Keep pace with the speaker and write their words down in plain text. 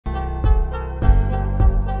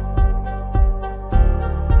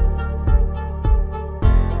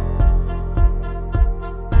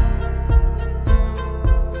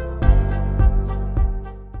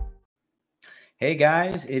Hey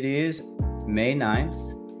guys, it is May 9th.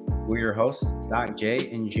 We're your hosts, Doc J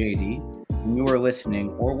and JD, and you are listening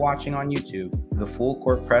or watching on YouTube to the Full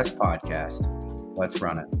Court Press podcast. Let's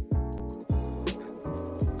run it.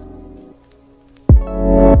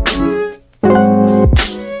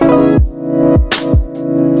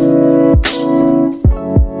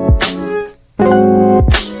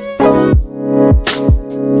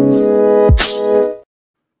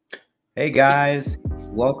 Hey guys,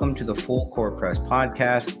 welcome to the Full Court Press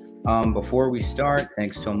podcast. Before we start,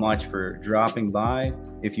 thanks so much for dropping by.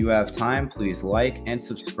 If you have time, please like and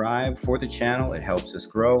subscribe for the channel. It helps us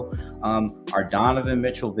grow. Our Donovan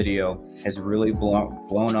Mitchell video has really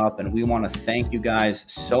blown up, and we want to thank you guys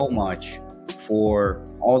so much for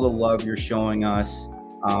all the love you're showing us.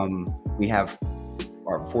 We have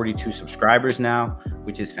our 42 subscribers now,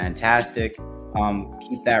 which is fantastic.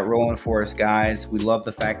 Keep that rolling for us, guys. We love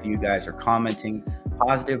the fact that you guys are commenting,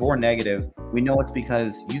 positive or negative. We know it's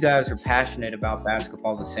because you guys are passionate about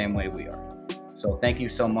basketball the same way we are. So thank you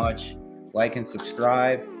so much. Like and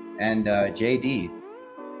subscribe. And JD,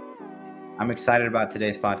 I'm excited about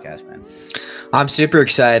today's podcast, man. I'm super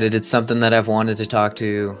excited. It's something that I've wanted to talk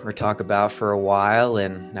about for a while,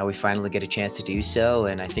 and now we finally get a chance to do so,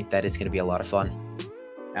 and I think that is going to be a lot of fun.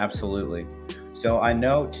 Absolutely. So I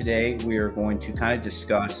know today we are going to kind of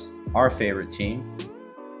discuss our favorite team,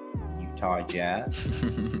 Utah Jazz,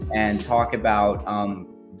 and talk about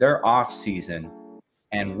their offseason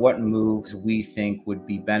and what moves we think would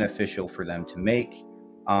be beneficial for them to make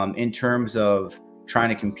in terms of trying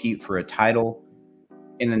to compete for a title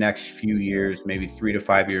in the next few years, maybe 3 to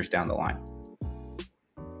 5 years down the line.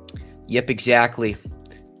 Yep, exactly.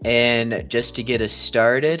 And just to get us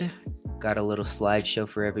started, got a little slideshow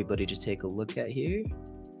for everybody to take a look at here.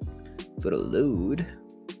 For the load.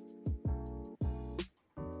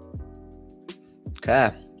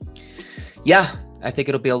 Okay. Yeah, I think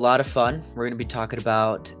it'll be a lot of fun. We're going to be talking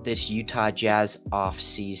about this Utah Jazz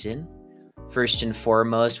offseason. First and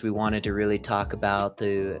foremost, we wanted to really talk about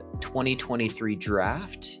the 2023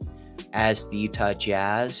 draft, as the Utah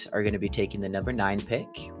Jazz are going to be taking the number 9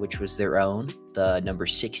 pick, which was their own, the number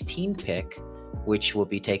 16 pick, which will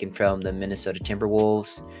be taken from the Minnesota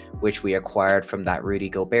Timberwolves, which we acquired from that Rudy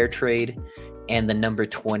Gobert trade, and the number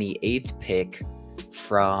 28th pick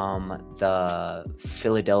from the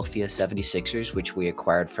Philadelphia 76ers, which we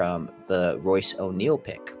acquired from the Royce O'Neal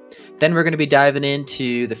pick. Then we're going to be diving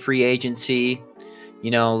into the free agency,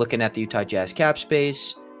 looking at the Utah Jazz cap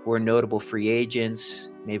space, who are notable free agents,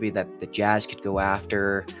 maybe that the Jazz could go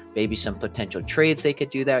after, maybe some potential trades they could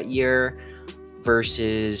do that year,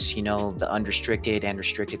 versus, the unrestricted and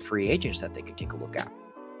restricted free agents that they could take a look at.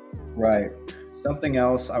 Right. Something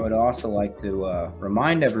else I would also like to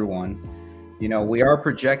remind everyone, we are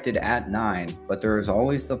projected at 9, but there is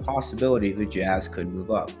always the possibility the Jazz could move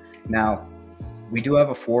up. Now, we do have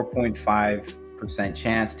a 4.5%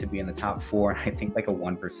 chance to be in the top 4. I think like a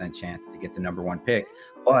 1% chance to get the number 1 pick,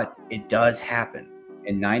 but it does happen.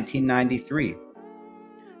 In 1993,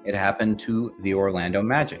 it happened to the Orlando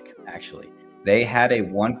Magic, actually. They had a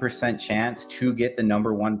 1% chance to get the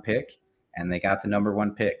number 1 pick, and they got the number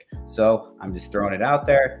 1 pick. So I'm just throwing it out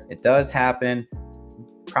there. It does happen.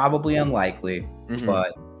 Probably unlikely,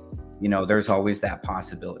 but, there's always that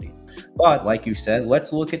possibility. But like you said,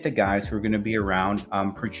 let's look at the guys who are going to be around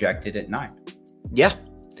projected at 9. Yeah.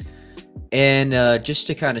 And just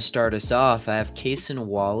to kind of start us off, I have Cason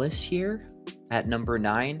Wallace here at number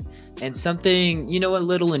 9. And something, a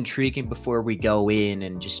little intriguing before we go in,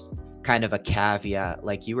 and just kind of a caveat,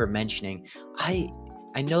 like you were mentioning,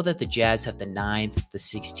 I know that the Jazz have the 9th, the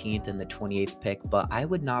 16th, and the 28th pick, but I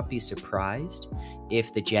would not be surprised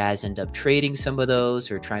if the Jazz end up trading some of those,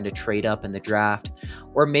 or trying to trade up in the draft,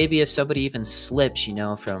 or maybe if somebody even slips,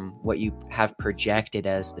 from what you have projected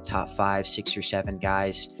as the top 5, 6, or 7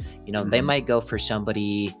 guys, they might go for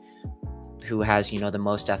somebody who has, the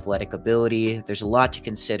most athletic ability. There's a lot to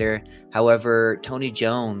consider. However, Tony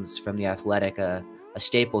Jones from The Athletic, a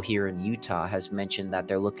staple here in Utah, has mentioned that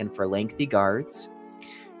they're looking for lengthy guards,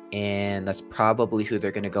 and that's probably who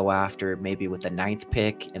they're going to go after, maybe with the 9th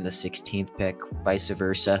pick and the 16th pick, vice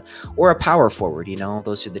versa, or a power forward.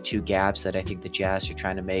 Those are the 2 gaps that I think the Jazz are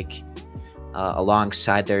trying to make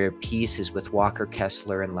alongside their pieces with Walker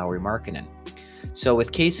Kessler and Lauri Markkanen. So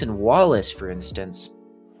with Cason Wallace, for instance,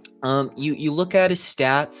 you look at his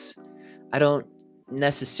stats, I don't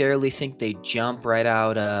necessarily think they jump right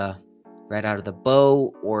out of the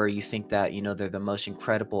boat, or you think that, they're the most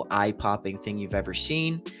incredible eye-popping thing you've ever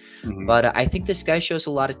seen. But I think this guy shows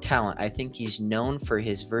a lot of talent. I think he's known for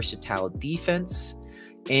his versatile defense.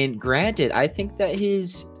 And granted, I think that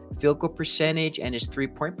his field goal percentage and his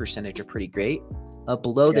 3-point percentage are pretty great.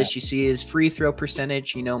 Below this, you see his free throw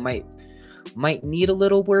percentage, might need a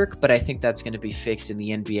little work, but I think that's going to be fixed in the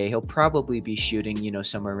NBA. He'll probably be shooting,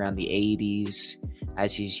 somewhere around the 80s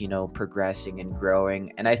as he's, progressing and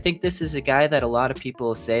growing. And I think this is a guy that a lot of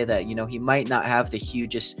people say that, he might not have the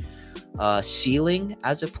hugest ceiling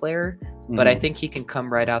as a player, but I think he can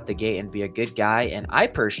come right out the gate and be a good guy. And I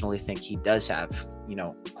personally think he does have,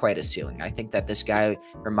 quite a ceiling. I think that this guy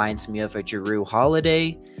reminds me of a Jrue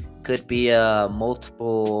Holiday, could be a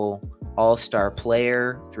multiple all-star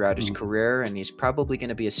player throughout his career, and he's probably going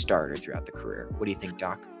to be a starter throughout the career. What do you think,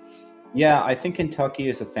 Doc? Yeah, I think Kentucky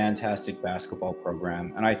is a fantastic basketball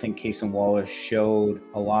program, and I think Cason Wallace showed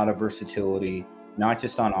a lot of versatility, not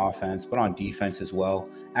just on offense, but on defense as well.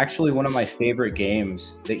 Actually, one of my favorite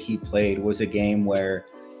games that he played was a game where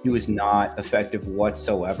he was not effective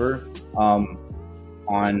whatsoever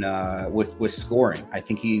with scoring. I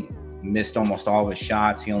think he missed almost all of his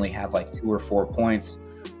shots. He only had like 2 or 4 points.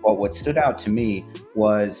 But what stood out to me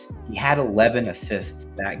was he had 11 assists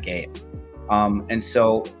that game. And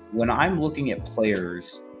so when I'm looking at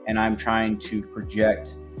players and I'm trying to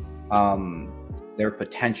project their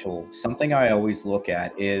potential, something I always look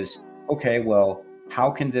at is, okay, well, how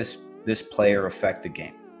can this player affect the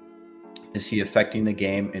game? Is he affecting the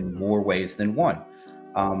game in more ways than one?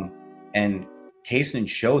 And Cason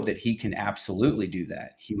showed that he can absolutely do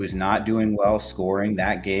that. He was not doing well scoring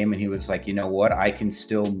that game, and he was like, you know what? I can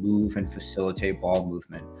still move and facilitate ball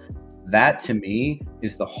movement. That, to me,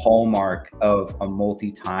 is the hallmark of a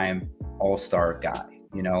multi-time all-star guy,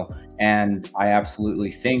 And I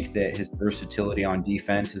absolutely think that his versatility on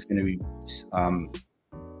defense is going to be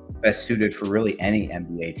best suited for really any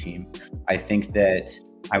NBA team. I think that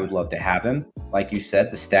I would love to have him. Like you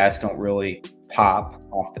said, the stats don't really pop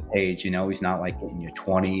off the page. He's not like getting you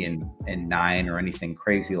 20 and 9 or anything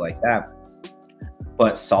crazy like that.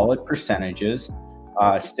 But solid percentages,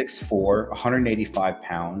 6'4", 185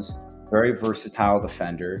 pounds, very versatile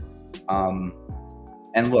defender.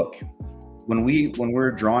 And look, when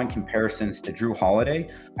we're drawing comparisons to Jrue Holiday,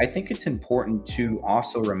 I think it's important to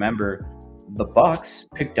also remember the Bucks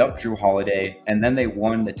picked up Jrue Holiday and then they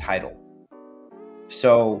won the title.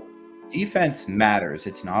 So defense matters.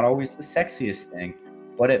 It's not always the sexiest thing,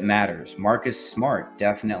 but it matters. Marcus Smart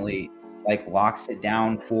definitely locks it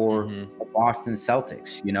down for the Boston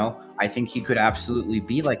Celtics. I think he could absolutely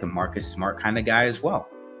be like a Marcus Smart kind of guy as well.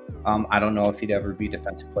 I don't know if he'd ever be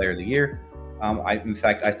Defensive Player of the Year. In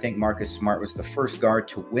fact, I think Marcus Smart was the first guard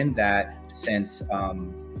to win that since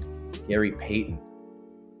Gary Payton,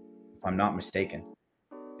 if I'm not mistaken.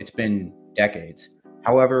 It's been decades.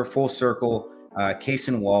 However, full circle,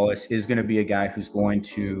 Cason Wallace is going to be a guy who's going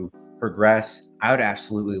to progress. I would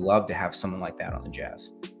absolutely love to have someone like that on the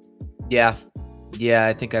Jazz. Yeah,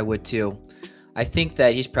 I think I would too. I think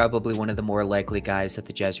that he's probably one of the more likely guys that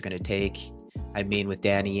the Jazz are going to take. I mean, with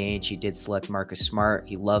Danny Ainge, he did select Marcus Smart.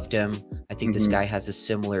 He loved him. I think this guy has a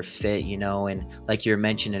similar fit, and like you were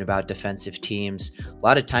mentioning about defensive teams, a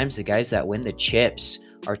lot of times the guys that win the chips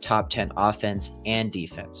are top 10 offense and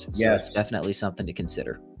defense. So it's definitely something to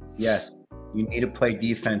consider. Yes. You need to play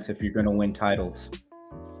defense if you're going to win titles.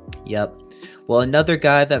 Yep. Well, another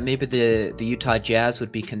guy that maybe the Utah Jazz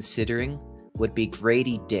would be considering would be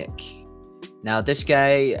Gradey Dick. Now, this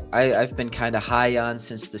guy I've been kind of high on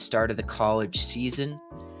since the start of the college season.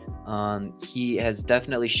 He has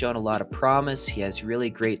definitely shown a lot of promise. He has really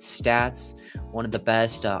great stats. One of the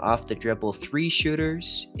best off-the-dribble 3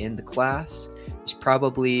 shooters in the class. He's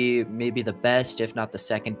probably maybe the best, if not the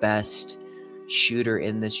second best shooter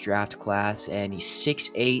in this draft class, and he's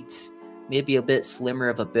 6'8", maybe a bit slimmer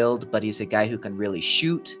of a build, but he's a guy who can really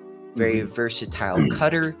shoot. Very versatile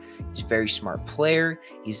cutter. He's a very smart player.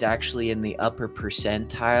 He's actually in the upper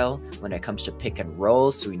percentile when it comes to pick and roll,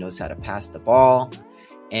 so he knows how to pass the ball.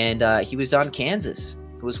 And he was on Kansas,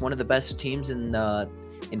 who was one of the best teams in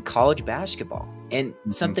college basketball. And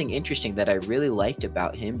something interesting that I really liked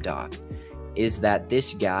about him, Doc, is that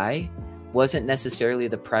this guy wasn't necessarily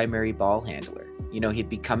the primary ball handler. He'd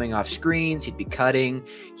be coming off screens, he'd be cutting.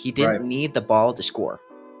 He didn't need the ball to score.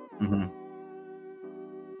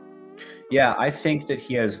 Yeah, I think that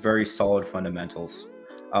he has very solid fundamentals.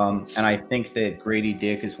 And I think that Gradey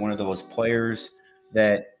Dick is one of those players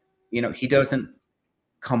that, he doesn't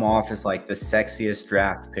come off as like the sexiest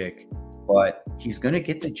draft pick, but he's going to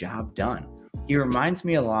get the job done. He reminds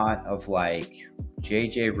me a lot of like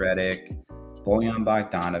JJ Redick, Bojan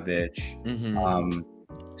Bogdanovic,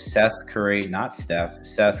 Seth Curry, not Steph,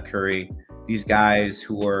 Seth Curry. These guys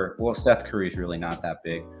who are, well, Seth Curry's really not that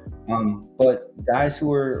big, but guys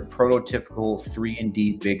who are prototypical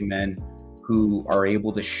 3-and-D big men who are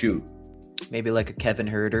able to shoot. Maybe like a Kevin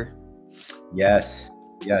Huerter. Yes,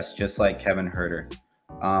 just like Kevin Huerter,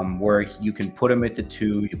 where you can put him at the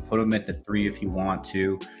 2, you put him at the 3 if you want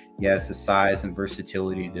to. He has the size and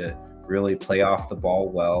versatility to really play off the ball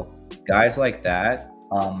well. Guys like that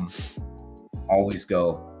always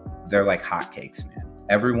go. They're like hotcakes, man.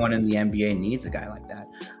 Everyone in the NBA needs a guy like that.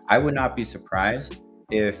 I would not be surprised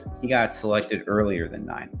if he got selected earlier than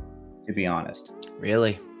 9, to be honest.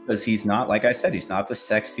 Really? Because he's not, like I said, he's not the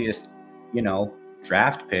sexiest,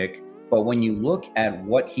 draft pick. But when you look at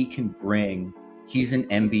what he can bring, he's an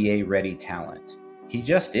NBA ready talent. He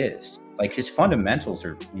just is. Like, his fundamentals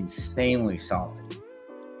are insanely solid.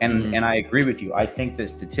 And I agree with you. I think that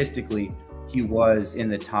statistically he was in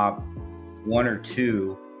the top 1 or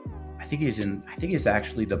 2. I think he's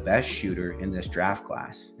actually the best shooter in this draft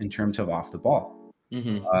class in terms of off the ball.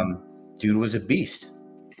 Dude was a beast.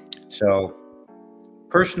 So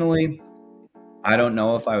personally, I don't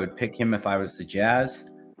know if I would pick him if I was the Jazz.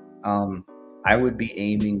 I would be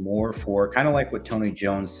aiming more for kind of like what Tony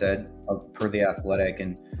Jones said per The Athletic.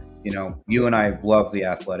 And, you and I love The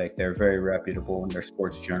Athletic. They're very reputable in their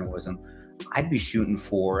sports journalism. I'd be shooting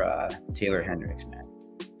for Taylor Hendricks, man.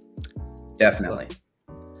 Definitely.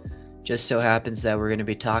 Just so happens that we're going to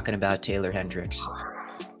be talking about Taylor Hendricks.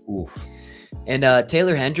 Oof. And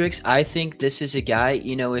Taylor Hendricks, I think this is a guy,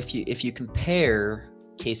 if you compare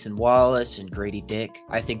Cason Wallace and Gradey Dick,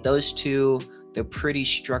 I think those two, they're pretty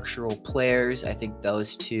structural players. I think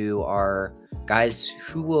those two are guys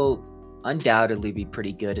who will undoubtedly be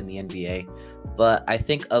pretty good in the NBA. But I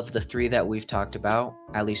think of the 3 that we've talked about,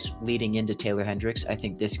 at least leading into Taylor Hendricks, I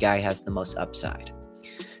think this guy has the most upside.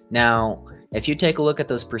 Now, if you take a look at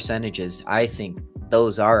those percentages, I think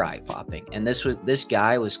those are eye-popping. And this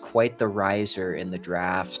guy was quite the riser in the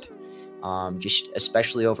draft, just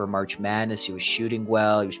especially over March Madness. He was shooting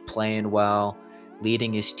well, he was playing well,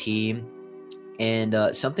 leading his team. And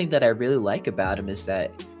something that I really like about him is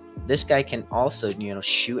that this guy can also,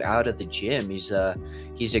 shoot out of the gym. He's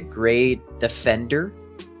a great defender.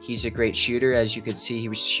 He's a great shooter. As you can see, he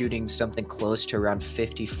was shooting something close to around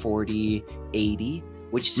 50, 40, 80,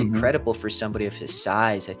 which is incredible for somebody of his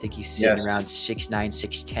size. I think he's sitting around 6'9",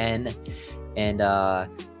 6'10". And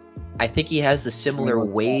I think he has the similar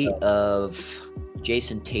weight of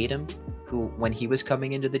Jason Tatum, who when he was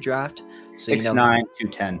coming into the draft. So 6'9",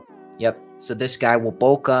 210. Yep. So this guy will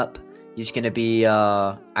bulk up. He's going to be,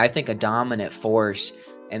 I think, a dominant force.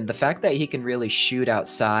 And the fact that he can really shoot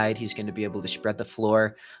outside, he's going to be able to spread the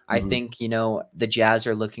floor. I think, the Jazz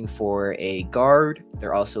are looking for a guard.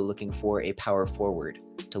 They're also looking for a power forward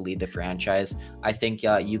to lead the franchise. I think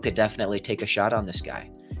you could definitely take a shot on this guy.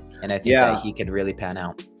 And I think that he could really pan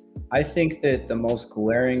out. I think that the most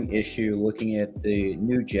glaring issue looking at the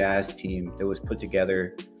new Jazz team that was put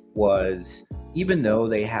together was, even though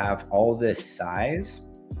they have all this size,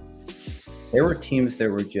 there were teams that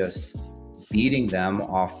were just beating them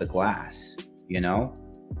off the glass,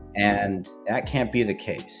 and that can't be the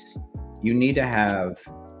case. You need to have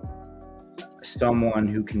someone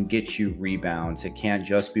who can get you rebounds. It can't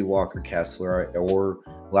just be Walker Kessler or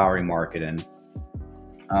Lauri Markkanen.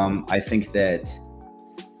 I think that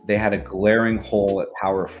they had a glaring hole at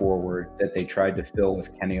power forward that they tried to fill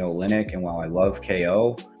with Kenny Olynyk, and while I love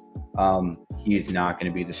KO, he is not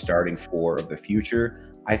going to be the starting 4 of the future.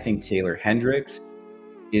 I think Taylor Hendricks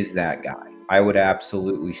is that guy. I would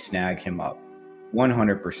absolutely snag him up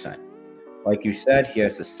 100%. Like you said, he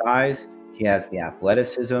has the size, he has the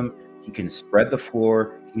athleticism, he can spread the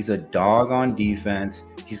floor, he's a dog on defense,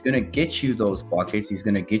 he's going to get you those buckets, he's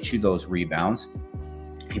going to get you those rebounds.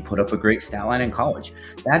 He put up a great stat line in college.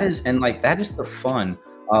 That is the fun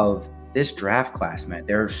of this draft class, man.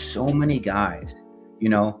 There are so many guys,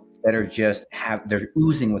 that are just they're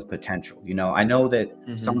oozing with potential. I know that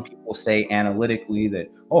some people say analytically that,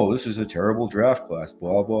 oh, this is a terrible draft class,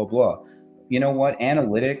 blah, blah, blah. You know what?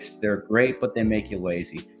 Analytics, they're great, but they make you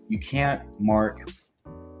lazy. You can't mark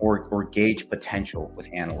or gauge potential with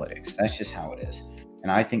analytics. That's just how it is.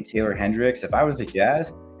 And I think Taylor Hendricks, if I was a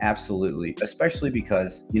Jazz, absolutely, especially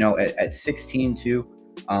because, at 16 too,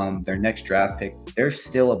 their next draft pick, there's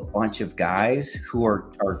still a bunch of guys who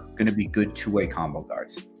are going to be good two-way combo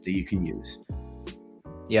guards that you can use.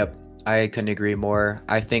 Yep, I couldn't agree more.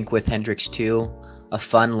 I think with Hendricks too, a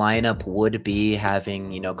fun lineup would be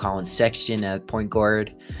having, Colin Sexton at point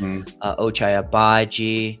guard, Ochai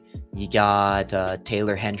Agbaji. You got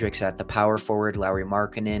Taylor Hendricks at the power forward, Lauri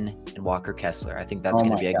Markkanen, and Walker Kessler. I think that's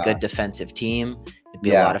going to be a good defensive team. It'd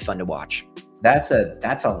be a lot of fun to watch. That's a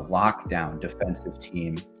lockdown defensive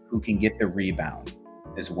team who can get the rebound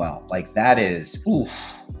as well. Like, that is, oof.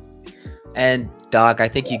 And Doc, I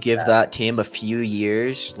think you give that team a few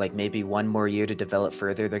years, like maybe one more year to develop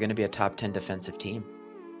further. They're going to be a top 10 defensive team.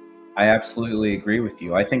 I absolutely agree with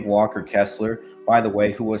you. I think Walker Kessler, by the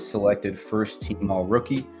way, who was selected first team all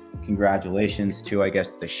rookie, congratulations to, I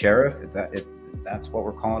guess, the sheriff, if that's what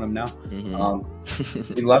we're calling him now.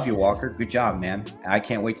 Mm-hmm. We love you, Walker. Good job, man. I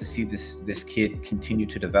can't wait to see this kid continue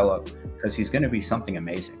to develop, because he's going to be something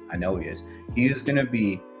amazing. I know he is. He is going to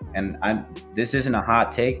be, and this isn't a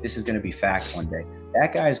hot take, this is going to be fact one day.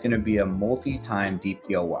 That guy is going to be a multi-time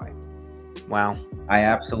DPOY. Wow. I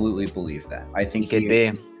absolutely believe that. I think he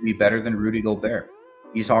could be better than Rudy Gobert.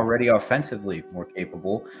 He's already offensively more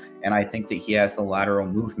capable, and I think that he has the lateral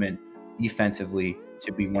movement defensively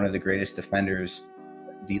to be one of the greatest defenders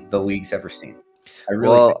the league's ever seen.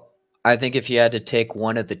 I think if you had to take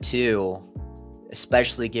one of the two,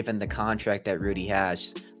 especially given the contract that Rudy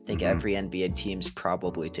has, I think every NBA team's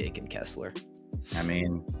probably taken Kessler. I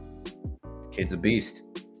mean, kid's a beast.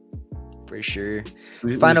 For sure.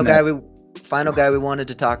 Final guy we wanted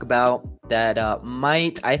to talk about that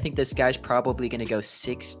I think this guy's probably going to go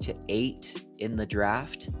 6 to 8 in the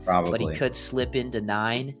draft. Probably. But he could slip into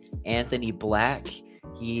 9. Anthony Black.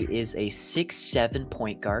 He is a 6'7"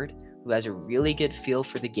 point guard who has a really good feel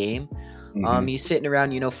for the game. He's sitting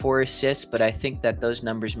around, 4 assists, but I think that those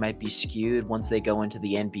numbers might be skewed once they go into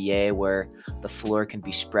the NBA, where the floor can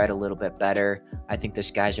be spread a little bit better. I think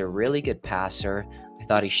this guy's a really good passer. I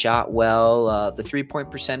thought he shot well. The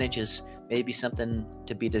 3-point percentage is maybe something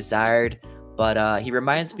to be desired, but he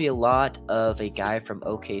reminds me a lot of a guy from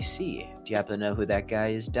OKC. Do you happen to know who that guy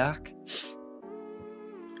is, Doc?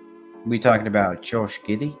 We talking about Josh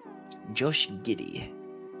Giddey? Josh Giddey.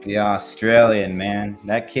 The Australian, man.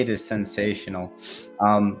 That kid is sensational.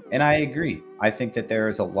 And I agree. I think that there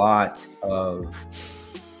is a lot of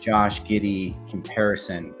Josh Giddey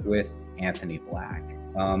comparison with Anthony Black.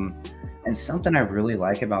 And something I really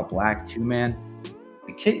like about Black too, man,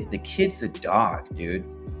 the kid's a dog,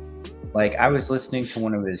 dude. Like, I was listening to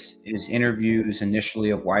one of his interviews initially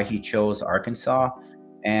of why he chose Arkansas,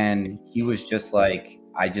 and he was just like,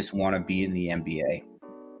 I just want to be in the NBA.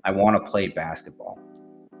 I want to play basketball.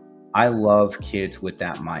 I love kids with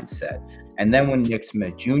that mindset. And then when Nick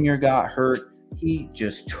Smith Jr. got hurt, he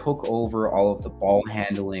just took over all of the ball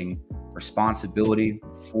handling responsibility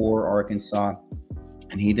for Arkansas,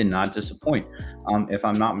 and he did not disappoint. If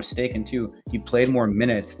I'm not mistaken, too, he played more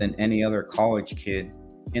minutes than any other college kid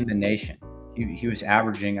in the nation. He was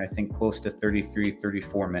averaging, I think, close to 33,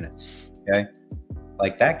 34 minutes. Okay?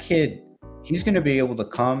 Like, that kid, he's going to be able to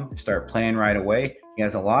come, start playing right away. He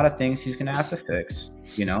has a lot of things he's going to have to fix,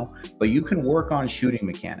 but you can work on shooting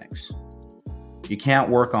mechanics. You can't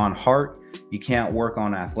work on heart. You can't work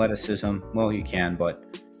on athleticism. Well, you can,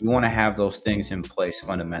 but you want to have those things in place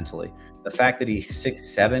fundamentally. The fact that he's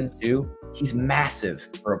 6'7", too, he's massive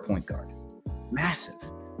for a point guard. Massive.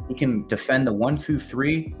 He can defend the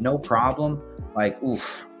 1-2-3, no problem. Like,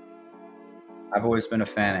 oof. I've always been a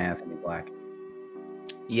fan of Anthony Black.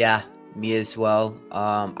 Yeah, me as well.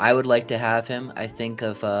 I would like to have him. I think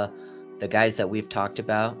of the guys that we've talked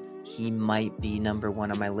about, he might be number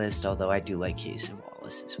 1 on my list, although I do like Cason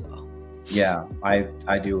Wallace as well. Yeah,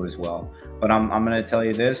 I do as well. But I'm going to tell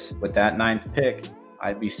you this, with that 9th pick,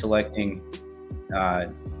 I'd be selecting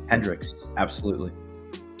Hendricks, absolutely.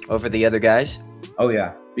 Over the other guys? Oh,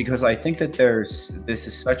 yeah, because I think that this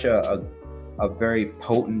is such a very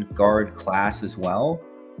potent guard class as well,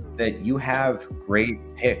 that you have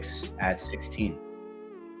great picks at 16.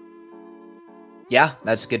 Yeah,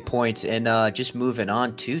 that's a good point. And just moving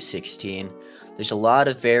on to 16, there's a lot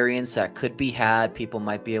of variants that could be had. People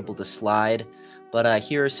might be able to slide. But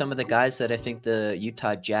here are some of the guys that I think the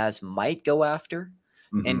Utah Jazz might go after.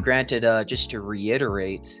 And granted, just to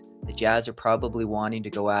reiterate, the Jazz are probably wanting to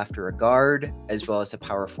go after a guard as well as a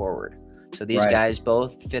power forward. So these guys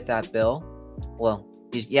both fit that bill. Well,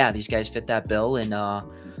 these guys fit that bill. And,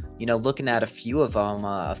 looking at a few of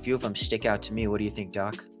them stick out to me. What do you think,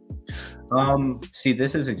 Doc? See,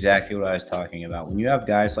 this is exactly what I was talking about. When you have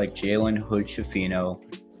guys like Jalen Hood-Schifino,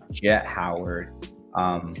 Jet Howard,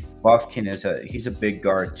 Buffkin he's a big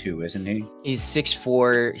guard too, isn't he? He's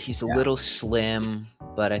 6'4". He's a little slim,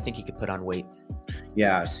 but I think he could put on weight.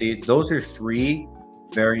 Yeah, see, those are 3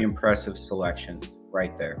 very impressive selections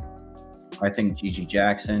right there. I think Gigi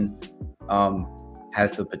Jackson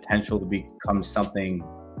has the potential to become something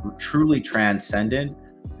truly transcendent.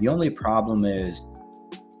 The only problem is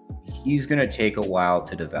he's going to take a while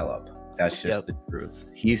to develop. That's just the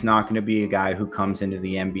truth. He's not going to be a guy who comes into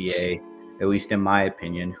the NBA, at least in my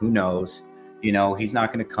opinion. Who knows? He's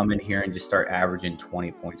not going to come in here and just start averaging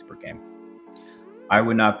 20 points per game. I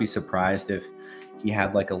would not be surprised if he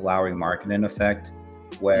had like a Lowry Markkanen effect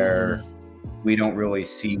where we don't really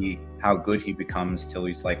see how good he becomes till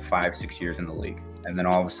he's like 5-6 years in the league. And then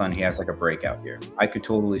all of a sudden he has like a breakout year. I could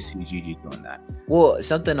totally see Gigi doing that. Well,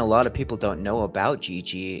 something a lot of people don't know about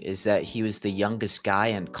Gigi is that he was the youngest guy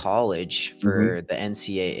in college for the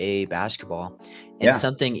NCAA basketball. And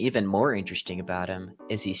something even more interesting about him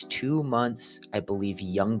is he's 2 months, I believe,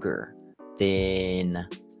 younger than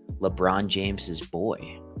LeBron James's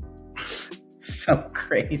boy. So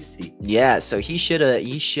crazy. Yeah, so he should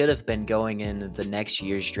have been going in the next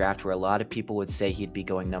year's draft, where a lot of people would say he'd be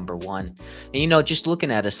going number 1. And just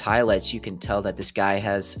looking at his highlights, you can tell that this guy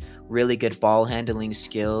has really good ball handling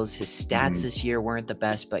skills. His stats this year weren't the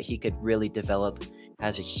best, but he could really develop,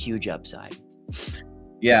 has a huge upside.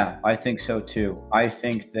 Yeah, I think so too. I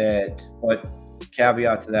think that, but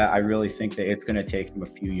caveat to that, I really think that it's going to take him a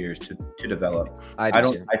few years to develop. I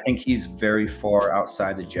think he's very far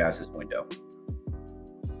outside the Jazz's window.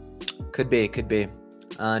 Could be.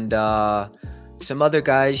 And some other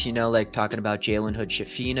guys, like talking about Jalen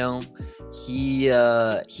Hood-Schifino, he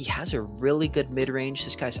has a really good mid-range.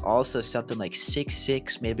 This guy's also something like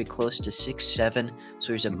 6'6", maybe close to 6'7",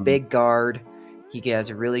 so he's a big guard. He has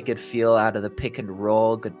a really good feel out of the pick and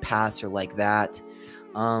roll, good passer like that.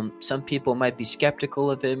 Some people might be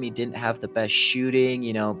skeptical of him. He didn't have the best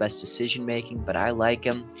shooting, best decision making, but I like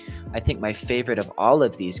him. I think my favorite of all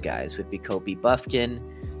of these guys would be Kobe Buffkin.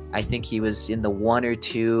 I think he was in the 1 or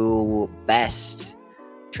 2 best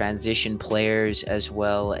transition players as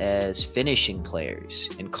well as finishing players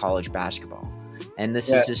in college basketball. And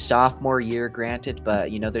this is his sophomore year, granted,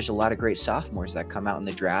 but there's a lot of great sophomores that come out in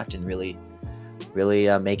the draft and really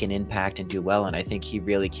make an impact and do well. And I think he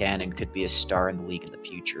really can and could be a star in the league in the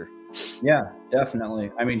future. Yeah,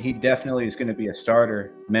 definitely. I mean, he definitely is going to be a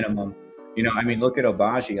starter minimum. Look at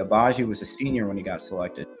Agbaji. Agbaji was a senior when he got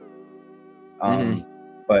selected.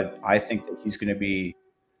 But I think that he's going to be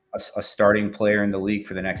a starting player in the league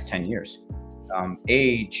for the next 10 years.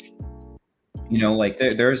 Age,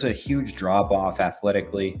 there's a huge drop off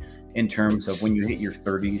athletically in terms of when you hit your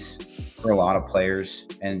 30s for a lot of players,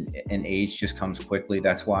 and age just comes quickly.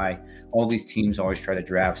 That's why all these teams always try to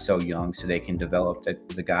draft so young so they can develop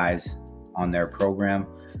the guys on their program.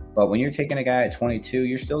 But when you're taking a guy at 22,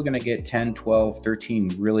 you're still going to get 10, 12,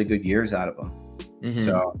 13 really good years out of him.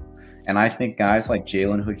 So, and I think guys like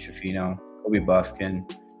Jalen Hood-Schifino, Kobe Buffkin,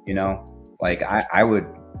 I would,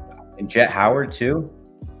 and Jet Howard too.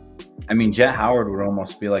 I mean, Jet Howard would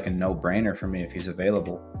almost be like a no-brainer for me if he's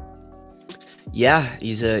available. Yeah,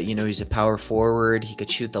 he's a power forward. He could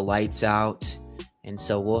shoot the lights out. And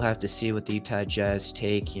so we'll have to see what the Utah Jazz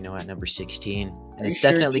take, at number 16. And it's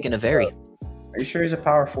definitely going to vary. Are you sure he's a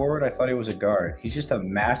power forward? I thought he was a guard. He's just a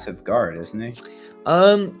massive guard, isn't he?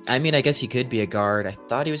 I guess he could be a guard. I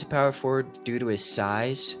thought he was a power forward due to his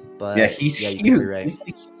size, but he's huge. Right. He's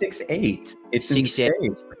like 6'8". It's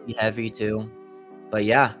 6'8", pretty heavy too. But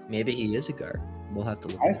yeah, maybe he is a guard. We'll have to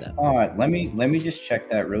look at that. Let me just check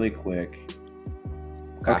that really quick.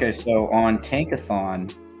 Okay, so on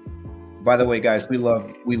Tankathon, by the way, guys, we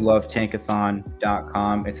love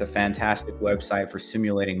tankathon.com. It's a fantastic website for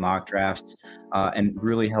simulating mock drafts and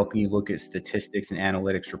really helping you look at statistics and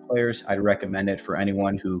analytics for players. I'd recommend it for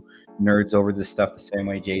anyone who nerds over this stuff the same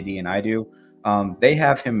way JD and I do. They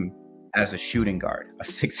have him as a shooting guard, a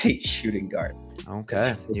 6'8" shooting guard.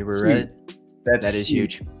 Okay, you were right. That is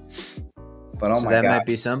huge. But so that might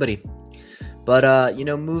be somebody. But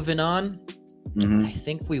moving on, I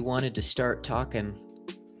think we wanted to start talking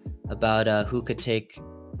about who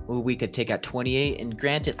we could take at 28. And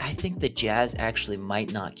granted, I think the Jazz actually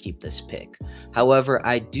might not keep this pick. However,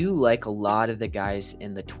 I do like a lot of the guys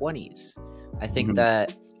in the 20s. I think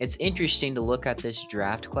that it's interesting to look at this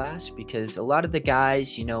draft class because a lot of the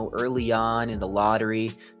guys, early on in the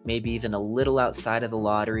lottery, maybe even a little outside of the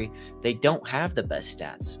lottery, they don't have the best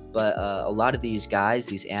stats. But a lot of these guys,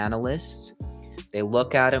 these analysts, they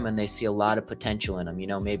look at him and they see a lot of potential in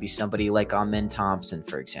him. Maybe somebody like Amen Thompson,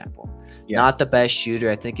 for example. Yeah. Not the best shooter.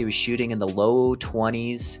 I think he was shooting in the low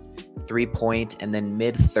 20s, 3-point, and then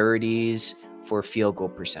mid 30s for field goal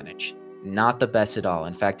percentage. Not the best at all.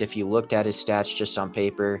 In fact, if you looked at his stats just on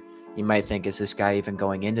paper, you might think, is this guy even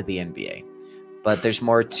going into the NBA? But there's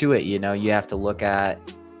more to it. You have to look at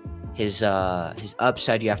his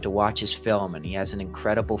upside. You have to watch his film, and he has an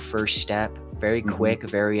incredible first step, very quick,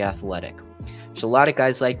 very athletic. There's a lot of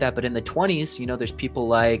guys like that, but in the 20s, there's people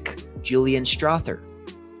like Julian Strother,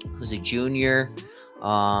 who's a junior.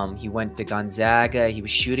 He went to Gonzaga. He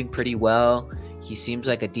was shooting pretty well. He seems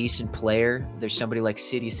like a decent player. There's somebody like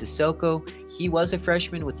Sidi Sissoko. He was a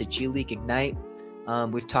freshman with the G League Ignite.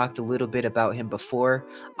 We've talked a little bit about him before.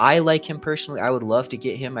 I like him personally. I would love to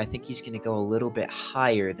get him. I think he's going to go a little bit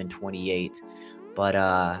higher than 28. But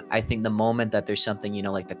I think the moment that there's something,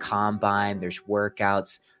 like the combine, there's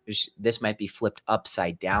workouts, this might be flipped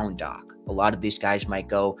upside down, Doc. A lot of these guys might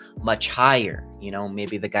go much higher.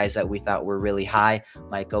 Maybe the guys that we thought were really high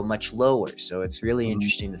might go much lower. So it's really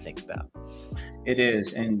interesting to think about. It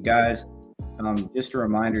is. And guys, just a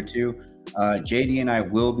reminder too, JD and I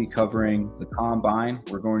will be covering the combine.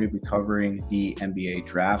 We're going to be covering the NBA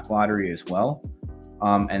draft lottery as well.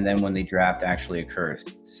 And then when the draft actually occurs.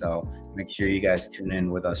 So make sure you guys tune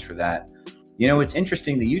in with us for that. It's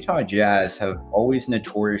interesting. The Utah Jazz have always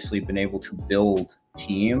notoriously been able to build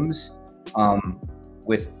teams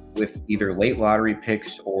with either late lottery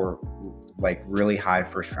picks or like really high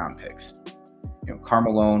first round picks.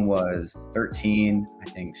 Carmelo was 13. I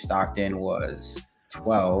think Stockton was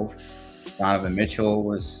 12. Donovan Mitchell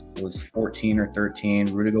was 14 or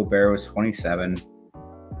 13. Rudy Gobert was 27.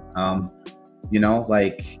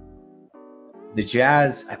 Like the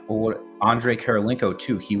Jazz, Andre Karolinko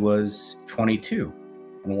too, he was 22.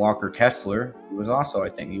 And Walker Kessler, he was also, I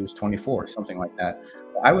think he was 24, something like that.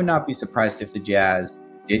 I would not be surprised if the Jazz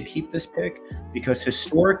did keep this pick, because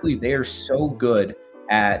historically they are so good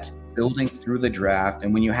at building through the draft.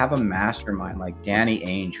 And when you have a mastermind like Danny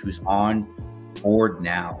Ainge, who's on board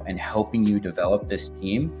now and helping you develop this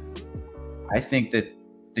team, I think that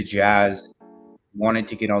the Jazz wanted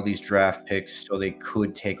to get all these draft picks so they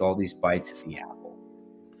could take all these bites at the apple.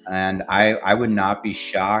 And I would not be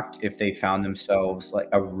shocked if they found themselves like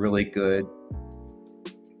a really good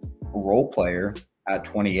role player at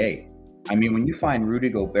 28. I mean, when you find Rudy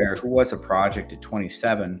Gobert, who was a project at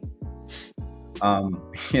 27,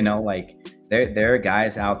 like there are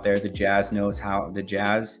guys out there. The Jazz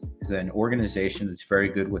is an organization that's very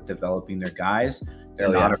good with developing their guys. They're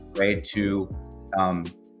not afraid to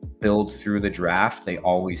build through the draft. They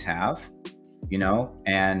always have,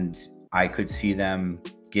 and I could see them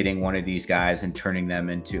getting one of these guys and turning them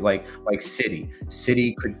into like City.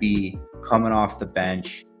 City could be coming off the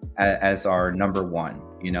bench as our number one.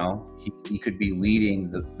 He could be leading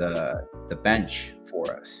the bench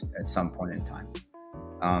for us at some point in time.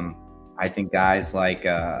 I think guys like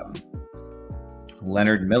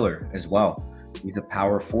Leonard Miller as well. He's a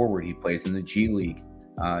power forward. He plays in the G League.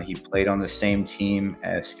 He played on the same team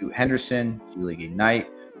as Scoot Henderson, G League Ignite.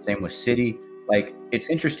 Same with City. Like, it's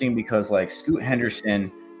interesting because like Scoot Henderson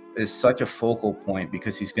is such a focal point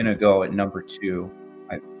because he's going to go at number 2,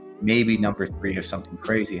 maybe number 3 if something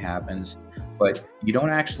crazy happens. But you don't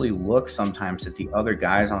actually look sometimes at the other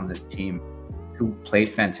guys on the team who played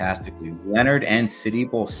fantastically. Leonard and City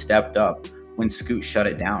both stepped up when Scoot shut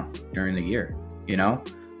it down during the year.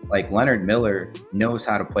 Like Leonard Miller knows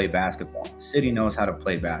how to play basketball. City knows how to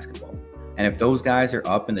play basketball. And if those guys are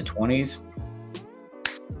up in the 20s,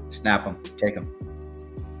 snap them, take them.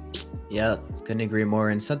 Yeah, couldn't agree more.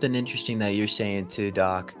 And something interesting that you're saying too,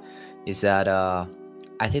 Doc, is that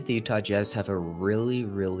I think the Utah Jazz have a really,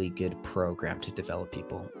 really good program to develop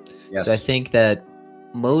people. Yes. So I think that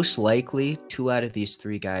most likely 2 out of these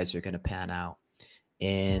 3 guys are going to pan out.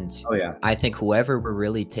 And I think whoever we're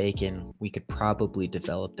really taking, we could probably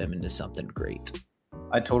develop them into something great.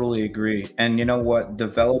 I totally agree. And you know what?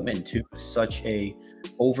 Development too is such a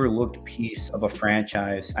overlooked piece of a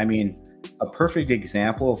franchise. I mean, a perfect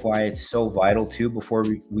example of why it's so vital too, before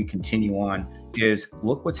we continue on, is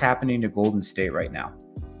look what's happening to Golden State right now.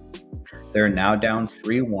 They're now down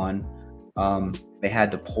 3-1. They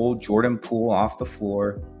had to pull Jordan Poole off the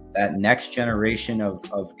floor. That next generation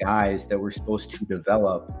of guys that we're supposed to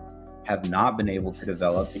develop have not been able to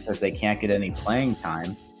develop because they can't get any playing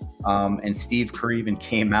time. And Steve Kerr even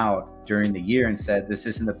came out during the year and said, this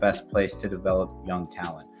isn't the best place to develop young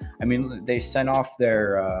talent. I mean, they sent off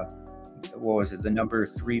their, the number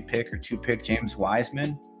 3 pick or 2 pick, James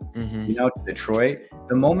Wiseman, to Detroit.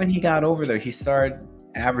 The moment he got over there, he started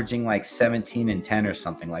averaging like 17 and 10 or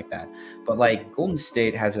something like that. But like Golden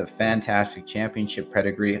State has a fantastic championship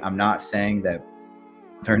pedigree. I'm not saying that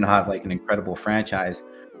they're not like an incredible franchise,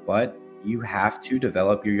 but you have to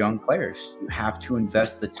develop your young players. You have to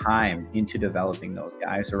invest the time into developing those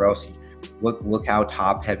guys, or else look how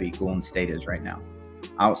top heavy Golden State is right now.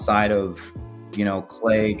 Outside of,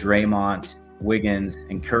 Clay, Draymond, Wiggins,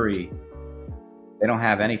 and Curry, they don't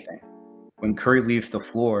have anything. When Curry leaves the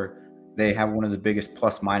floor, they have one of the biggest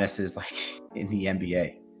plus minuses like in the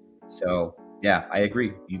NBA. So yeah, I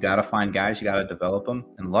agree. You got to find guys, you got to develop them.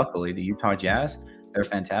 And luckily the Utah Jazz, they're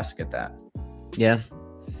fantastic at that. Yeah.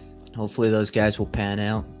 Hopefully those guys will pan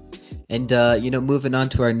out. And, moving on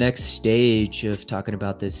to our next stage of talking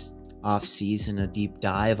about this offseason, a deep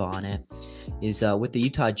dive on it, is with the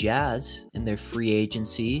Utah Jazz and their free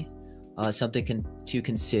agency. Something to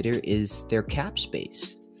consider is their cap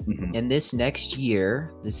space. And this next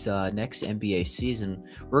year, this next NBA season,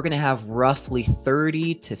 we're going to have roughly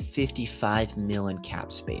 30 to 55 million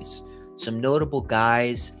cap space. Some notable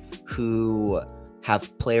guys who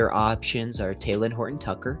have player options are Taylor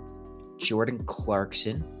Horton-Tucker, Jordan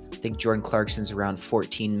Clarkson. I think Jordan Clarkson's around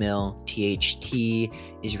 14 mil. THT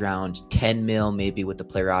is around 10 mil, maybe with the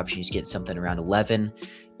player option. He's getting something around 11.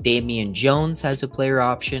 Damian Jones has a player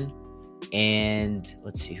option. And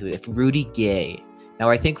let's see if Rudy Gay. Now,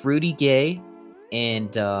 I think Rudy Gay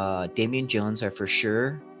and Damian Jones are for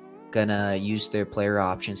sure going to use their player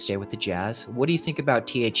option, stay with the Jazz. What do you think about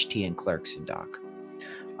THT and Clarkson, Doc?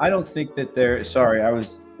 I don't think that they're – sorry, I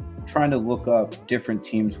was trying to look up different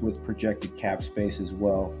teams with projected cap space as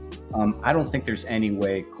well. I don't think there's any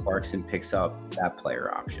way Clarkson picks up that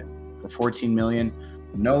player option. For $14 million,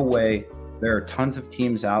 no way. There are tons of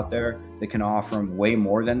teams out there that can offer him way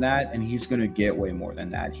more than that, and he's going to get way more than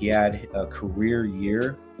that. He had a career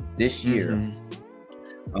year this year.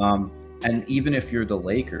 And even if you're the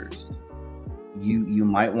Lakers, you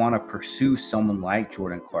might want to pursue someone like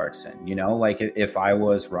Jordan Clarkson. You know, like if I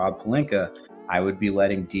was Rob Pelinka, I would be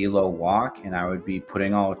letting D'Lo walk, and I would be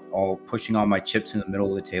pushing all my chips in the middle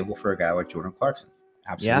of the table for a guy like Jordan Clarkson.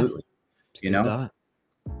 Absolutely. Yeah, you know?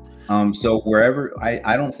 So wherever,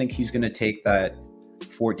 I don't think he's going to take that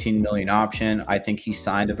 14 million option. I think he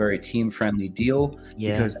signed a very team-friendly deal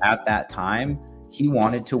because at that time he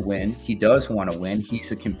wanted to win. He does want to win.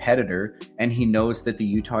 He's a competitor, and he knows that the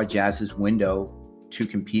Utah Jazz's window to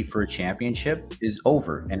compete for a championship is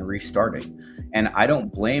over and restarting. And I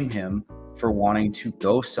don't blame him for wanting to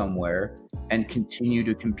go somewhere and continue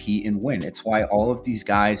to compete and win. It's why all of these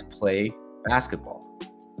guys play basketball,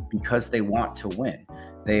 because they want to win.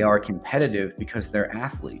 They are competitive because they're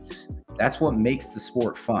athletes. That's what makes the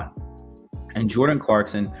sport fun. And Jordan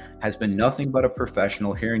Clarkson has been nothing but a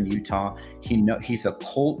professional here in Utah. He's a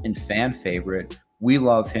cult and fan favorite. We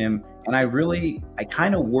love him. And I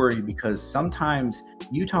kind of worry because sometimes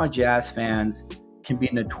Utah Jazz fans can be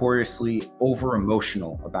notoriously over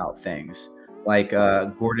emotional about things. Like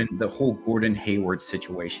the whole Gordon Hayward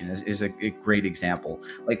situation is a great example.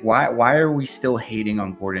 Like why are we still hating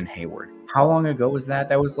on Gordon Hayward? How long ago was that?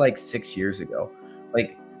 That was like 6 years ago.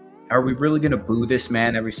 Like, are we really going to boo this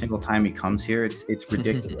man every single time he comes here? It's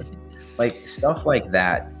ridiculous. Like stuff like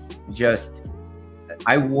that.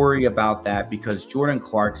 I worry about that because Jordan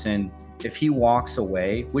Clarkson, if he walks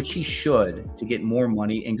away, which he should, to get more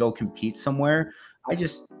money and go compete somewhere, I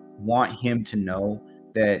just want him to know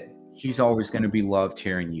that he's always going to be loved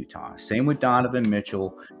here in Utah. Same with Donovan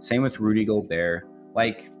Mitchell. Same with Rudy Gobert.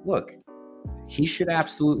 Like, look, he should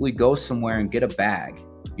absolutely go somewhere and get a bag,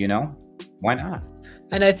 you know? Why not?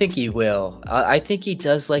 And I think he will. I think he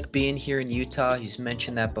does like being here in Utah. He's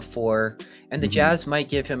mentioned that before. And the Jazz might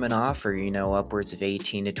give him an offer, upwards of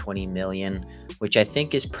 18 to 20 million, which I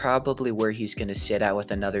think is probably where he's going to sit at with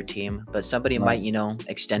another team. But somebody might,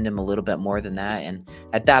 extend him a little bit more than that. And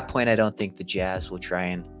at that point, I don't think the Jazz will try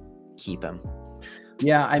and keep him.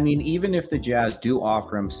 Yeah, I mean, even if the Jazz do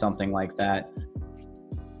offer him something like that,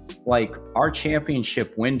 like our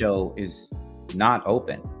championship window is not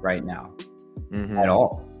open right now at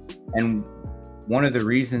all. And one of the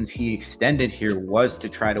reasons he extended here was to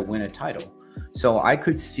try to win a title. So I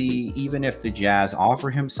could see, even if the Jazz offer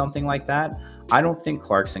him something like that, I don't think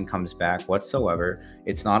Clarkson comes back whatsoever.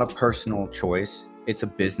 It's not a personal choice. It's a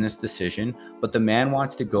business decision. But the man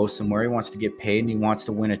wants to go somewhere. He wants to get paid, and he wants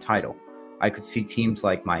to win a title. I could see teams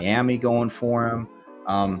like Miami going for him.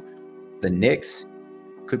 The Knicks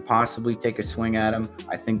could possibly take a swing at him.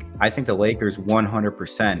 I think the Lakers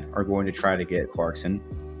 100% are going to try to get Clarkson.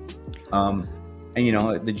 And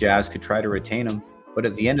the Jazz could try to retain him. But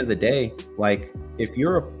at the end of the day, like, if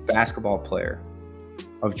you're a basketball player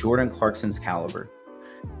of Jordan Clarkson's caliber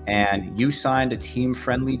and you signed a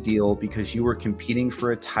team-friendly deal because you were competing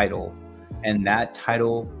for a title and that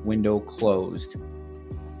title window closed,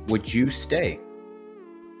 would you stay?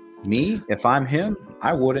 Me, if I'm him,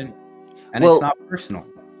 I wouldn't. And it's not personal.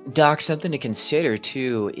 Doc, something to consider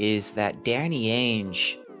too is that Danny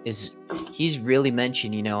Ainge he's really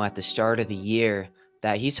mentioned, at the start of the year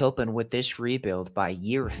that he's hoping with this rebuild by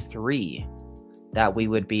year 3 that we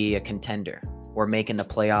would be a contender or making the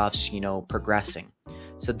playoffs, progressing.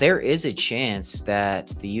 So there is a chance that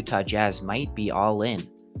the Utah Jazz might be all in.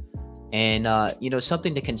 And,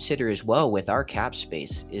 something to consider as well with our cap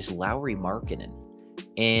space is Lauri Markkanen.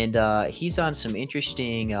 And he's on some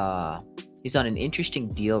interesting, he's on an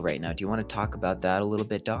interesting deal right now. Do you want to talk about that a little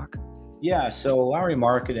bit, Doc? Yeah, so Lauri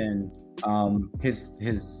Markkanen,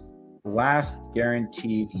 his last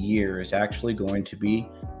guaranteed year is actually going to be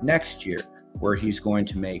next year, where he's going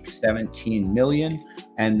to make 17 million,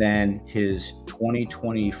 and then his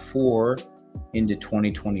 2024 into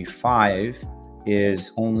 2025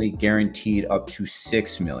 is only guaranteed up to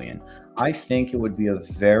 6 million. I think it would be a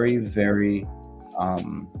very, very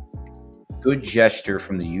good gesture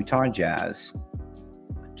from the Utah Jazz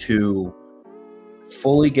to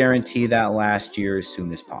fully guarantee that last year as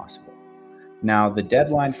soon as possible. Now, the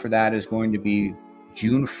deadline for that is going to be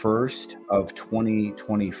June 1st of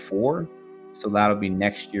 2024. So that'll be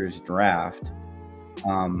next year's draft.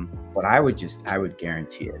 But I would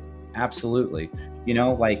guarantee it. Absolutely. You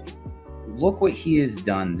know, like, look what he has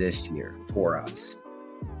done this year for us.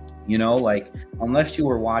 You know, like, unless you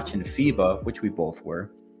were watching FIBA, which we both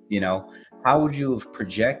were, you know, how would you have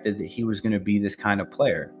projected that he was going to be this kind of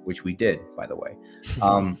player, which we did, by the way?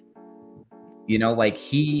 You know, like,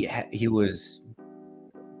 he was,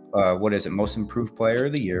 most improved player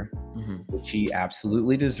of the year, which he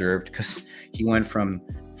absolutely deserved, because he went from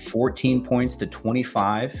 14 points to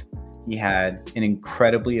 25. He had an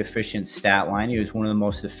incredibly efficient stat line. He was one of the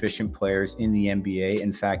most efficient players in the NBA.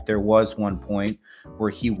 In fact, there was one point where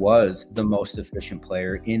he was the most efficient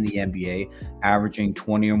player in the NBA, averaging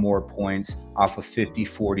 20 or more points off of 50,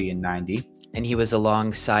 40, and 90. And he was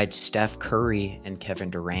alongside Steph Curry and Kevin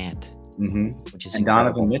Durant, which is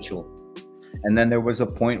incredible. Donovan Mitchell. And then there was a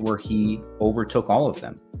point where he overtook all of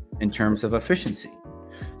them in terms of efficiency.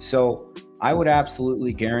 So I would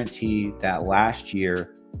absolutely guarantee that last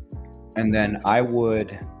year. And then I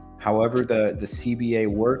would, however the CBA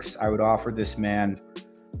works, I would offer this man,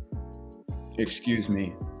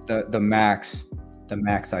 the max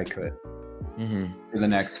I could for the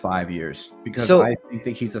next 5 years, because I think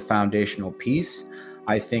that he's a foundational piece.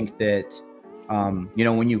 I think that, you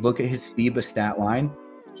know, when you look at his FIBA stat line,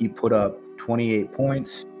 he put up 28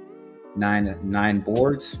 points, nine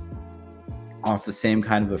boards off the same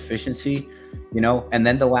kind of efficiency, you know, and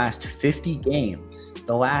then the last 50 games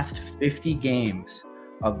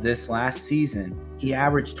of this last season, he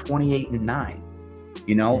averaged 28 and 9,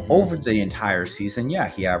 you know, over the entire season. Yeah,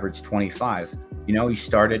 he averaged 25. You know, he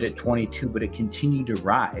started at 22, but it continued to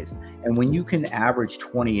rise. And when you can average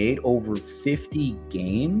 28 over 50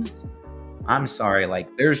 games, I'm sorry, like,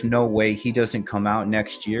 there's no way he doesn't come out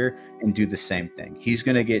next year and do the same thing. He's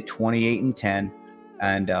going to get 28 and 10.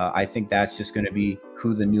 And I think that's just going to be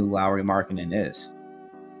who the new Lauri Markkanen is.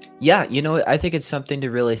 Yeah, you know, I think it's something to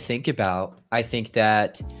really think about. I think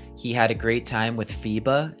that he had a great time with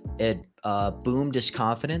FIBA. It boomed his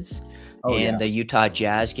confidence. The Utah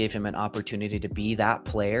Jazz gave him an opportunity to be that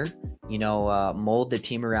player, you know, mold the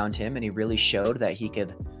team around him. And he really showed that he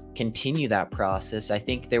could continue that process. I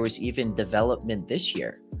think there was even development this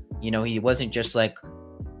year. You know, he wasn't just like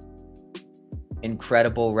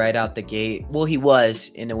incredible right out the gate. Well, he was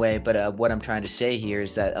in a way, but what I'm trying to say here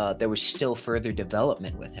is that there was still further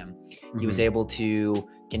development with him. He was able to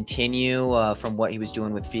continue from what he was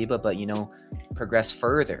doing with FIBA, but, you know, progress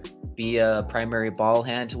further, be a primary ball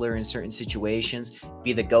handler in certain situations,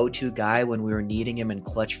 be the go-to guy when we were needing him in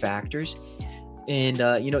clutch factors. And,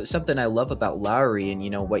 you know, something I love about Lauri, and, you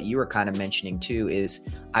know, what you were kind of mentioning too, is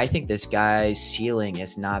I think this guy's ceiling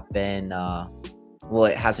has not been well,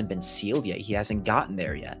 it hasn't been sealed yet. He hasn't gotten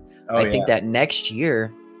there yet. I think that next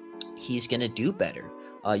year he's going to do better.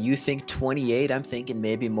 You think 28, I'm thinking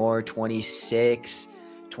maybe more 26,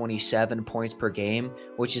 27 points per game,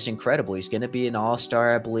 which is incredible. He's going to be an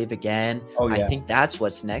all-star, I believe, again. I think that's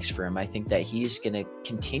what's next for him. I think that he's going to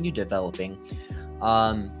continue developing.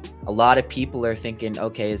 A lot of people are thinking,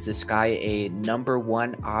 okay, is this guy a number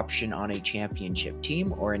one option on a championship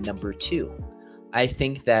team or a number two? I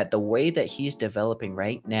think that the way that he's developing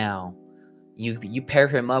right now, you pair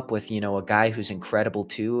him up with, you know, a guy who's incredible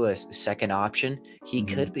too, a second option, he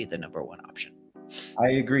could be the number one option. I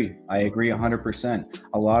agree 100%.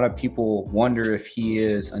 A lot of people wonder if he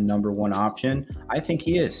is a number one option. I think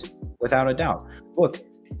he is, without a doubt. Look,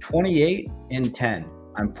 28 and 10.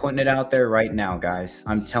 I'm putting it out there right now, guys.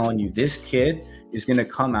 I'm telling you, this kid is going to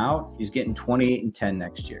come out. He's getting 28 and 10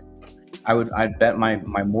 next year. I'd bet my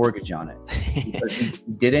mortgage on it, because he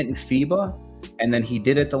did it in FIBA, and then he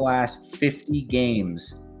did it the last 50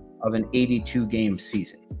 games of an 82 game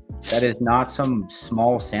season. That is not some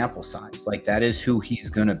small sample size. Like, that is who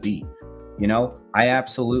he's going to be. You know, I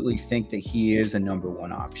absolutely think that he is a number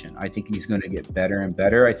one option. I think he's going to get better and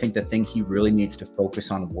better. I think the thing he really needs to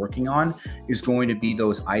focus on working on is going to be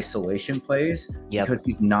those isolation plays, because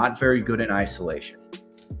he's not very good in isolation.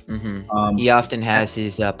 He often has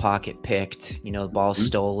his pocket picked, the ball Mhm.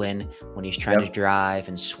 stolen when he's trying to drive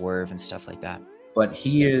and swerve and stuff like that. But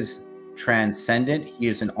he is transcendent. He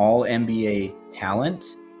is an all NBA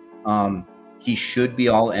talent. He should be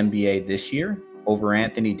all NBA this year over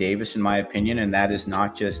Anthony Davis, in my opinion. And that is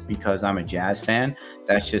not just because I'm a Jazz fan.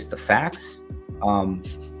 That's just the facts.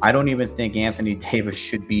 I don't even think Anthony Davis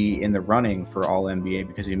should be in the running for all NBA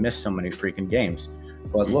because he missed so many freaking games.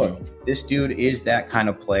 But look, this dude is that kind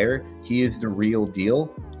of player. He is the real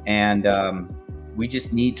deal. And we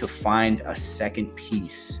just need to find a second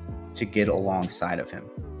piece to get alongside of him.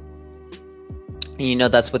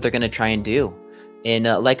 That's what they're going to try and do. And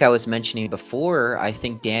like I was mentioning before, I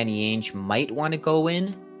think Danny Ainge might want to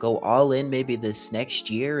go all in maybe this next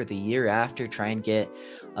year or the year after, try and get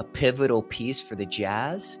a pivotal piece for the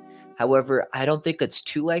Jazz. However, I don't think it's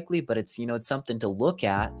too likely, but it's, it's something to look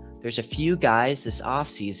at. There's a few guys this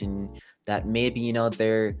offseason that maybe,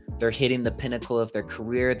 they're hitting the pinnacle of their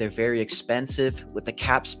career. They're very expensive. With the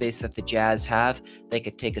cap space that the Jazz have, they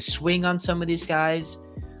could take a swing on some of these guys.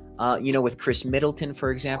 With Chris Middleton,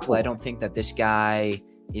 for example, I don't think that this guy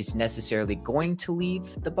is necessarily going to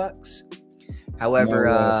leave the Bucks.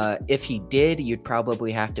 However, if he did, you'd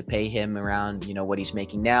probably have to pay him around, what he's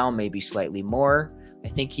making now, maybe slightly more. I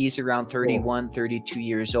think he's around 31, 32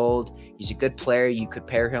 years old. He's a good player. You could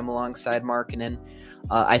pair him alongside Markkanen.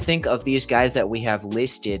 I think of these guys that we have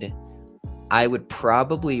listed, I would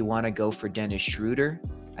probably want to go for Dennis Schroeder.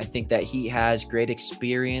 I think that he has great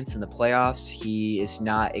experience in the playoffs. He is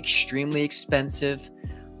not extremely expensive.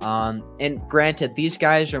 And granted, these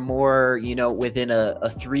guys are more, within a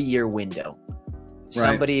 3-year window. Right.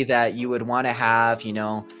 Somebody that you would want to have,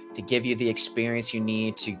 to give you the experience you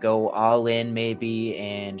need to go all in maybe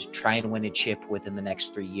and try and win a chip within the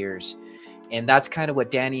next 3 years. And that's kind of what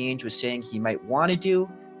Danny Ainge was saying he might want to do.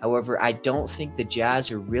 However, I don't think the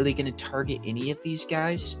Jazz are really going to target any of these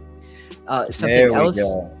guys. Something else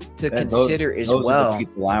to consider as well. Those are the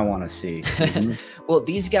people I want to see. Well,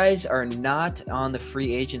 these guys are not on the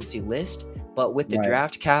free agency list, but with the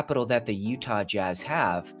draft capital that the Utah Jazz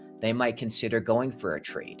have, they might consider going for a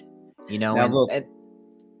trade.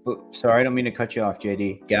 Sorry, I don't mean to cut you off,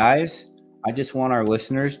 JD. Guys, I just want our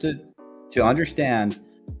listeners to understand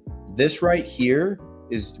this right here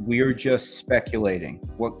is we're just speculating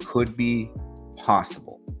what could be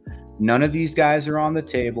possible. None of these guys are on the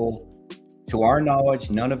table. To our knowledge,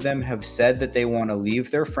 none of them have said that they want to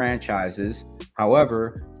leave their franchises.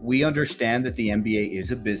 However, we understand that the NBA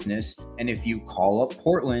is a business, and if you call up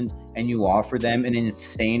Portland and you offer them an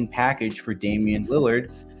insane package for Damian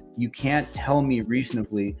Lillard, you can't tell me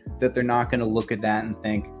reasonably that they're not going to look at that and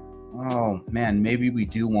think, oh man, maybe we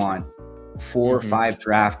do want 4 or 5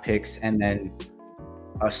 draft picks and then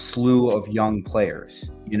a slew of young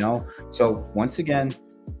players, So once again,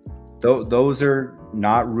 those are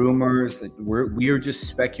not rumors. We are just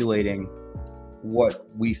speculating what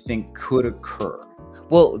we think could occur.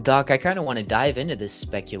 Well, Doc, I kind of want to dive into this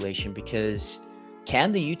speculation because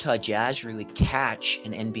can the Utah Jazz really catch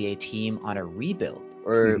an NBA team on a rebuild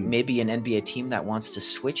or maybe an NBA team that wants to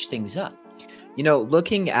switch things up?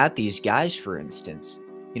 Looking at these guys, for instance,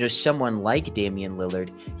 someone like Damian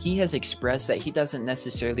Lillard, he has expressed that he doesn't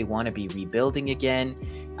necessarily want to be rebuilding again.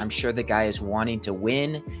 I'm sure the guy is wanting to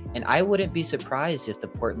win, and I wouldn't be surprised if the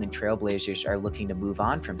Portland Trailblazers are looking to move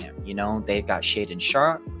on from him. They've got Shaedon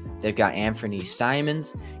Sharpe, they've got Anthony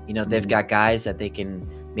Simons, they've got guys that they can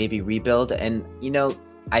maybe rebuild. And,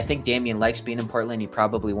 I think Damian likes being in Portland. He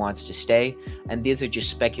probably wants to stay. And these are just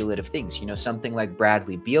speculative things. Something like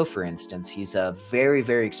Bradley Beal, for instance, he's a very,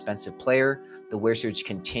 very expensive player. The Wizards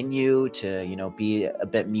continue to, be a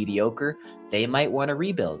bit mediocre. They might want to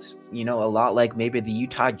rebuild, a lot like maybe the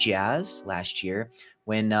Utah Jazz last year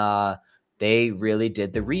when they really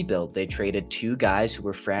did the rebuild. They traded 2 guys who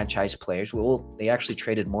were franchise players. Well, they actually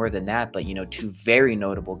traded more than that, but, 2 very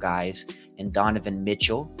notable guys in Donovan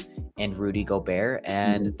Mitchell and Rudy Gobert,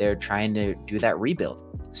 and they're trying to do that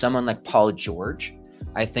rebuild. Someone like Paul George,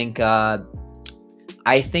 I think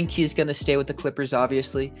he's going to stay with the Clippers,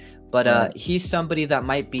 obviously, but he's somebody that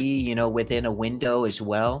might be, within a window as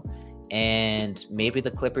well. And maybe the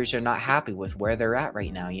Clippers are not happy with where they're at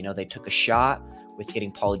right now. They took a shot with getting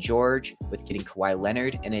Paul George, with getting Kawhi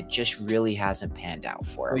Leonard, and it just really hasn't panned out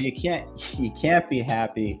for him. Well, you can't be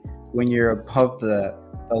happy when you're above the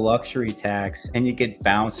luxury tax and you get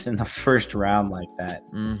bounced in the first round like that.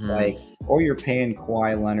 Or you're paying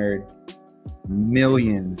Kawhi Leonard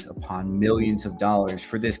millions upon millions of dollars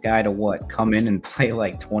for this guy to come in and play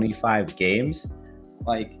like 25 games.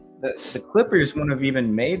 Like the Clippers wouldn't have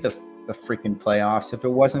even made the freaking playoffs if it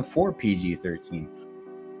wasn't for PG-13.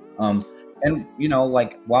 And,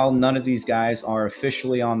 like, while none of these guys are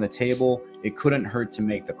officially on the table, it couldn't hurt to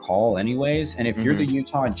make the call anyways. And if you're the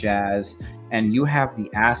Utah Jazz and you have the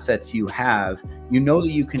assets you have, you know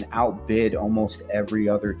that you can outbid almost every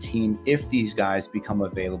other team if these guys become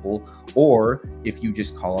available, or if you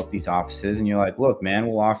just call up these offices and you're like, look, man,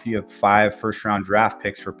 we'll offer you 5 first-round draft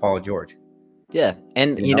picks for Paul George. Yeah.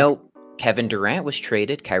 And, Kevin Durant was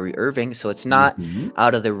traded, Kyrie Irving, so it's not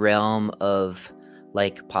out of the realm of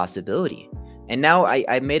like possibility. And now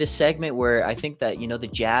I made a segment where I think that, the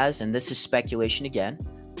Jazz, and this is speculation again,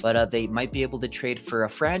 but they might be able to trade for a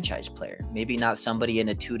franchise player. Maybe not somebody in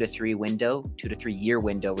a 2 to 3 year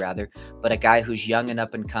window rather, but a guy who's young and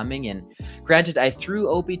up and coming. And granted, I threw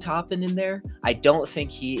Obi Toppin in there. I don't think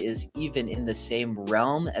he is even in the same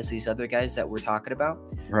realm as these other guys that we're talking about.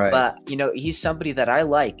 Right. But, he's somebody that I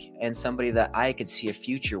like and somebody that I could see a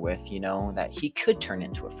future with, that he could turn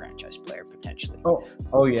into a franchise player potentially.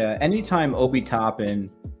 Oh yeah. Anytime Obi Toppin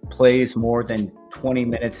plays more than 20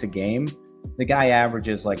 minutes a game, the guy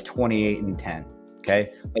averages like 28 and 10. Okay.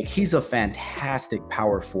 Like, he's a fantastic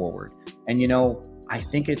power forward. And, I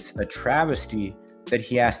think it's a travesty that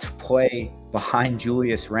he has to play behind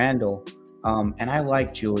Julius Randle. And I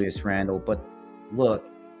like Julius Randle, but look,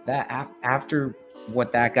 that after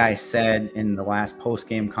what that guy said in the last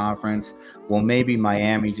post-game conference, well, maybe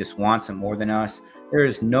Miami just wants him more than us. There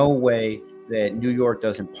is no way that New York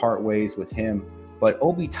doesn't part ways with him. But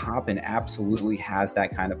Obi Toppin absolutely has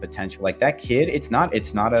that kind of potential. Like, that kid, it's not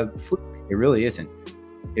a fluke. It really isn't.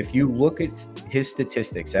 If you look at his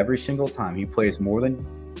statistics, every single time he plays more than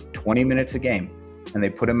 20 minutes a game and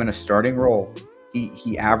they put him in a starting role,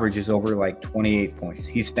 he averages over like 28 points.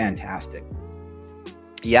 He's fantastic.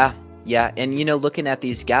 Yeah. And, looking at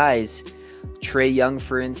these guys, Trae Young,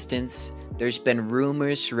 for instance, there's been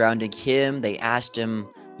rumors surrounding him. They asked him,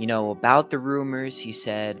 about the rumors. He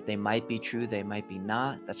said they might be true, they might be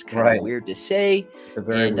not. That's kind of weird to say.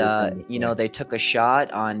 And, they took a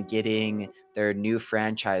shot on getting their new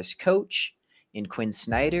franchise coach in Quinn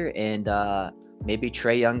Snyder, and maybe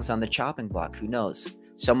Trae Young's on the chopping block. Who knows?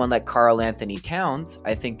 Someone like Karl Anthony Towns,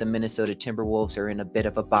 I think the Minnesota Timberwolves are in a bit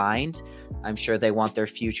of a bind. I'm sure they want their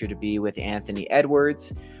future to be with Anthony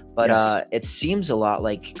Edwards, but it seems a lot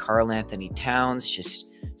like Karl Anthony Towns just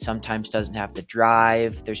sometimes doesn't have the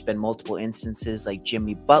drive. There's been multiple instances like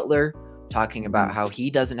Jimmy Butler talking about how he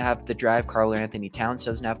doesn't have the drive. Karl Anthony Towns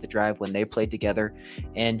doesn't have the drive when they played together.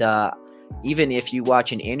 And even if you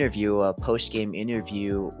watch a post-game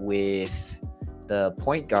interview with the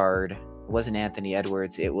point guard, it wasn't Anthony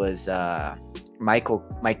Edwards, it was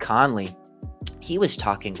Mike Conley. He was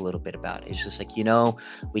talking a little bit about it. It's just like,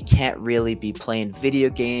 we can't really be playing video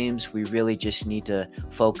games. We really just need to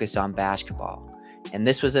focus on basketball. And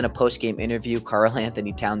this was in a post-game interview. Karl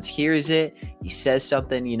Anthony Towns hears it. He says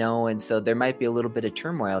something, and so there might be a little bit of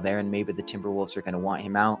turmoil there, and maybe the Timberwolves are going to want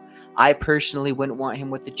him out. I personally wouldn't want him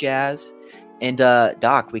with the Jazz. And,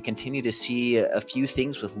 Doc, we continue to see a few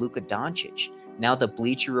things with Luka Doncic. Now the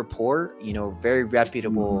Bleacher Report, very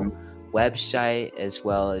reputable website, as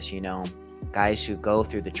well as, guys who go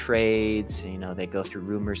through the trades, they go through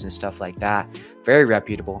rumors and stuff like that. Very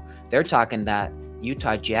reputable. They're talking that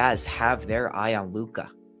Utah Jazz have their eye on Luka.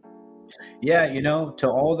 Yeah, to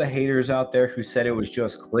all the haters out there who said it was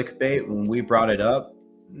just clickbait when we brought it up,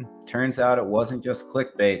 turns out it wasn't just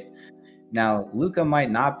clickbait. Now, Luka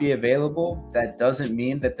might not be available. That doesn't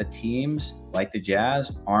mean that the teams like the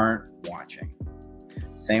Jazz aren't watching.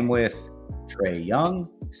 Same with Trae Young,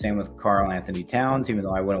 same with Karl Anthony Towns, even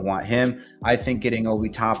though I wouldn't want him. I think getting Obi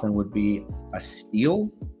Toppin would be a steal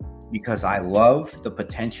because I love the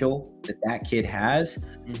potential that kid has.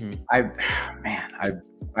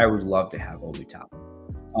 I would love to have Obi Toppin.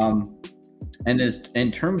 And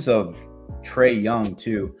in terms of Trae Young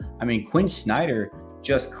too, Quinn Snyder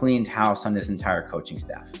just cleaned house on his entire coaching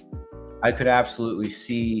staff. I could absolutely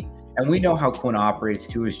see, and we know how Quinn operates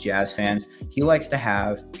too as Jazz fans. He likes to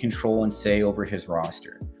have control and say over his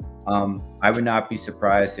roster. I would not be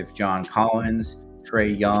surprised if John Collins,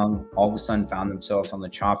 Trae Young all of a sudden found themselves on the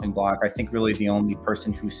chopping block. I think really the only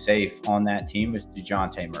person who's safe on that team is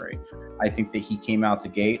DeJounte Murray. I think that he came out the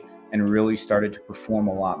gate and really started to perform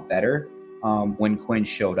a lot better when Quinn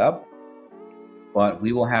showed up, but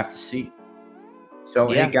we will have to see. So,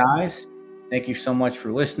 Hey guys, thank you so much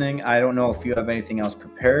for listening. I don't know if you have anything else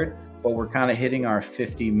prepared, but we're kind of hitting our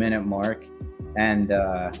 50-minute mark, and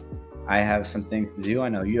I have some things to do. I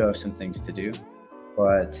know you have some things to do,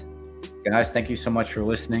 but guys, thank you so much for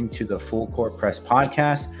listening to the Full Court Press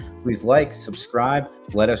podcast. Please like, subscribe,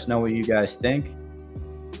 let us know what you guys think.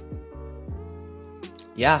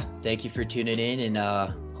 Yeah, thank you for tuning in, and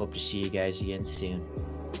hope to see you guys again soon.